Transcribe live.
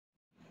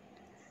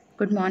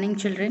Good morning,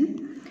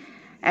 children.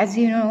 As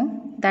you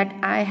know that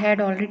I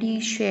had already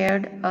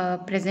shared a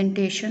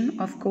presentation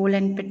of coal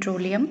and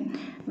petroleum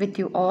with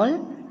you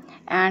all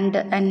and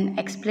an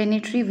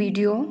explanatory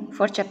video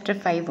for chapter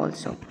 5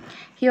 also.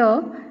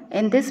 Here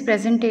in this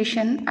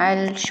presentation,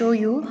 I'll show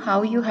you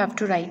how you have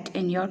to write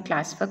in your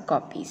classwork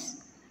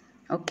copies.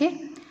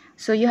 Okay.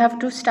 So you have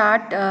to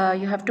start,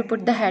 you have to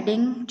put the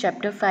heading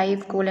chapter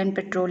 5 coal and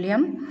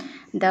petroleum.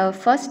 The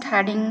first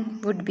heading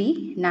would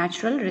be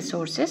natural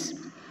resources.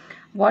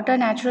 What are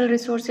natural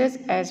resources?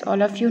 As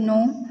all of you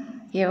know,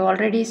 you have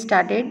already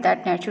studied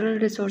that natural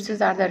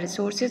resources are the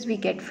resources we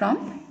get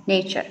from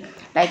nature,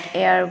 like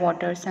air,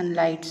 water,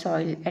 sunlight,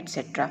 soil,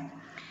 etc.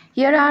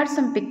 Here are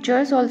some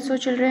pictures also,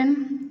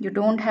 children. You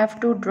don't have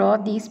to draw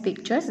these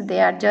pictures.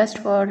 They are just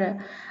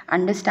for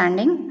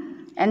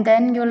understanding. And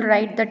then you'll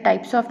write the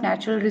types of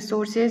natural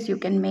resources. You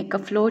can make a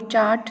flow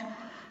chart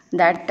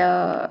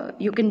that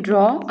you can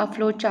draw a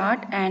flow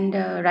chart and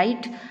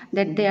write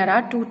that there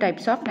are two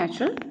types of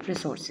natural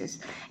resources: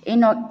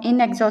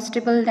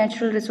 inexhaustible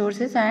natural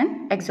resources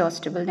and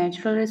exhaustible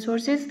natural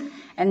resources.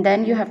 And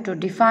then you have to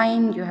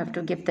define, you have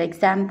to give the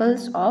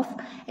examples of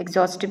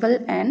exhaustible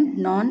and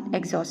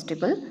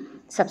non-exhaustible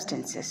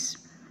substances.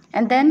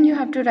 And then you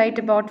have to write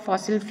about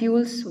fossil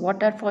fuels.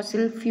 What are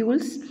fossil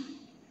fuels?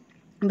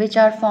 Which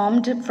are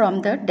formed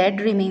from the dead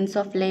remains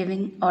of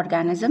living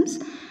organisms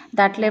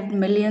that lived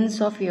millions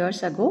of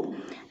years ago.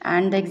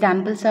 And the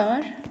examples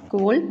are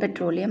coal,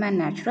 petroleum, and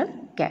natural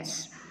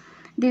gas.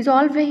 These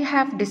all we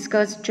have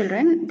discussed,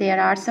 children. There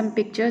are some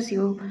pictures.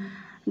 You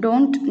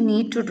don't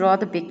need to draw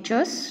the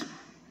pictures.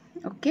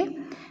 Okay.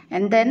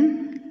 And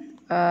then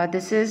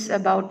this is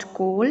about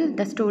coal,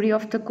 the story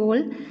of the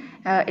coal.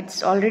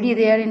 It's already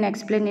there in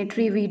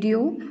explanatory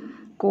video.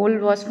 Coal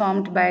was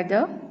formed by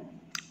the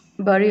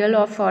burial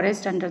of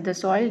forest under the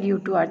soil due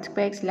to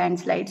earthquakes,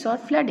 landslides, or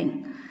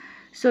flooding.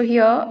 So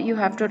here you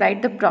have to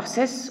write the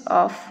process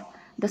of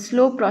the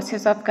slow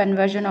process of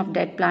conversion of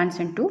dead plants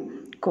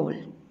into coal.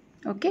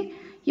 Okay.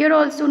 Here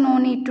also no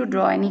need to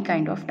draw any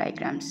kind of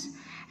diagrams.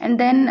 And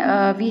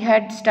then we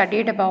had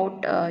studied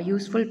about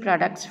useful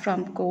products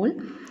from coal.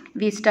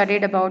 We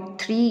studied about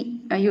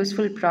three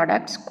useful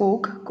products: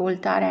 coke, coal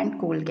tar, and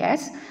coal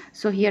gas.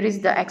 So here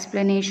is the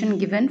explanation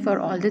given for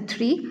all the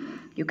three.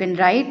 You can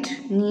write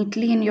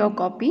neatly in your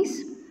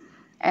copies.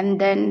 And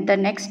then the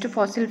next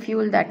fossil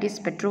fuel, that is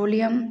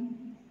petroleum.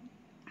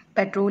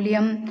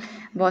 Petroleum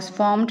was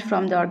formed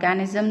from the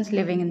organisms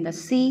living in the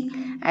sea.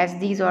 As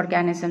these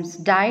organisms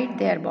died,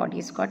 their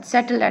bodies got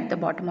settled at the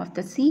bottom of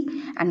the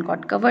sea and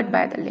got covered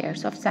by the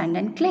layers of sand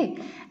and clay.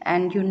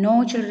 And you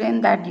know,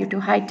 children, that due to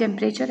high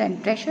temperature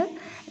and pressure,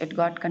 it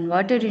got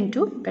converted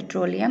into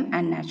petroleum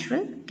and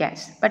natural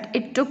gas. But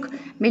it took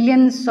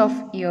millions of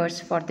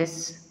years for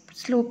this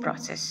slow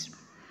process.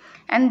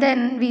 And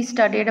then we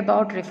studied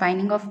about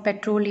refining of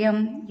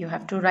petroleum. You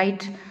have to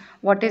write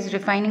what is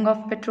refining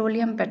of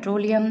petroleum.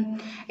 Petroleum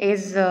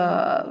is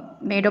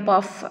made up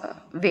of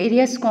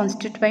various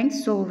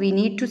constituents, so we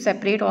need to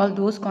separate all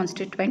those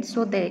constituents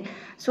so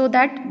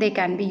that they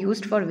can be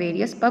used for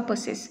various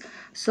purposes.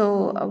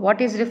 So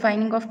what is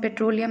refining of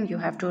petroleum? You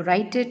have to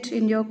write it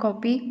in your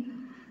copy.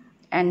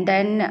 And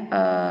then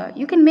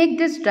you can make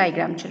this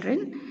diagram,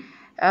 children.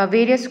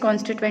 Various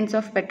constituents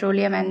of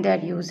petroleum and their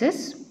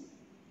uses.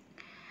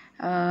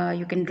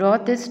 You can draw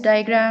this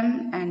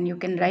diagram and you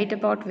can write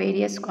about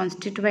various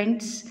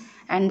constituents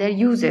and their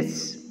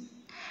uses.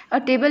 A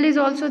table is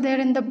also there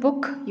in the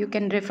book. You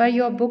can refer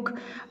your book,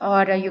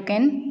 or you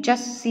can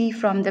just see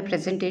from the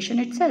presentation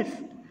itself.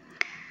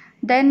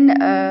 Then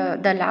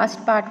the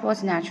last part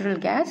was natural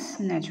gas.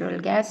 Natural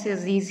gas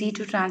is easy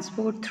to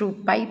transport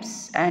through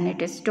pipes and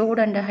it is stored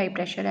under high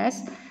pressure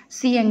as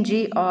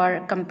CNG,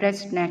 or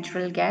compressed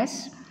natural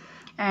gas.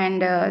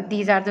 And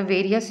these are the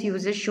various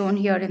uses shown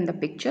here in the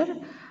picture.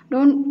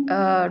 Don't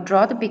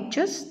draw the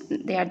pictures,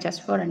 they are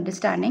just for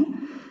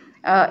understanding.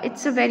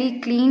 It's a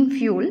very clean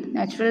fuel.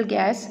 Natural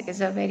gas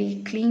is a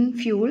very clean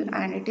fuel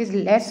and it is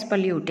less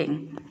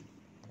polluting.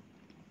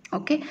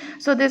 Okay,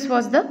 so this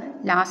was the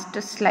last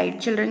slide,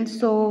 children.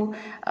 So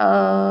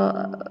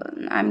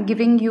I'm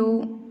giving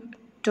you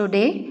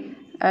today,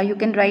 you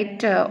can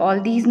write all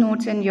these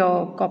notes in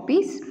your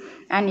copies,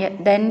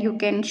 and then you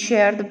can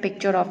share the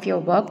picture of your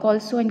work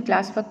also in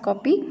classwork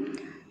copy.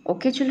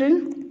 Okay,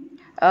 children.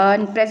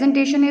 And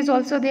presentation is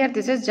also there.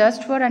 This is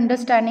just for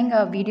understanding.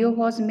 A video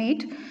was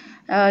made.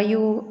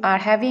 You are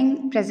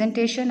having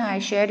presentation. I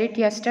shared it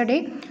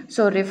yesterday.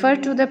 So refer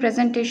to the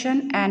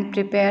presentation and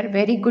prepare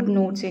very good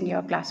notes in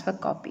your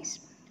classwork copies.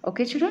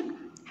 Okay,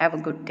 children? Have a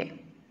good day.